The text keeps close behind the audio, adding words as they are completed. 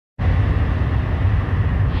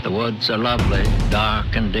The woods are lovely,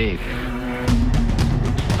 dark and deep,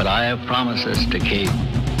 but I have promises to keep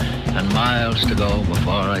and miles to go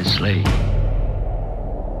before I sleep.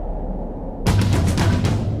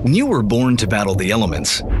 When you were born to battle the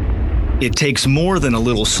elements, it takes more than a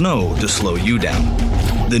little snow to slow you down.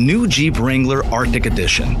 The new Jeep Wrangler Arctic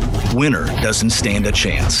Edition. Winter doesn't stand a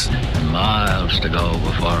chance. Miles to go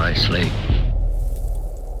before I sleep.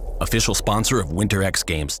 Official sponsor of Winter X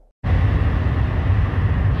Games.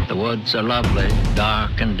 The woods are lovely,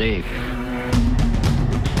 dark and deep,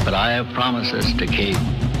 but I have promises to keep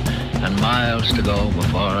and miles to go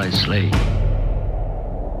before I sleep.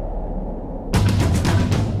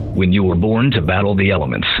 When you were born to battle the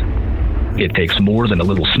elements, it takes more than a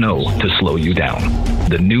little snow to slow you down.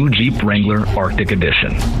 The new Jeep Wrangler Arctic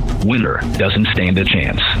Edition. Winter doesn't stand a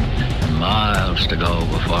chance. Miles to go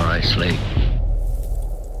before I sleep.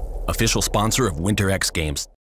 Official sponsor of Winter X Games.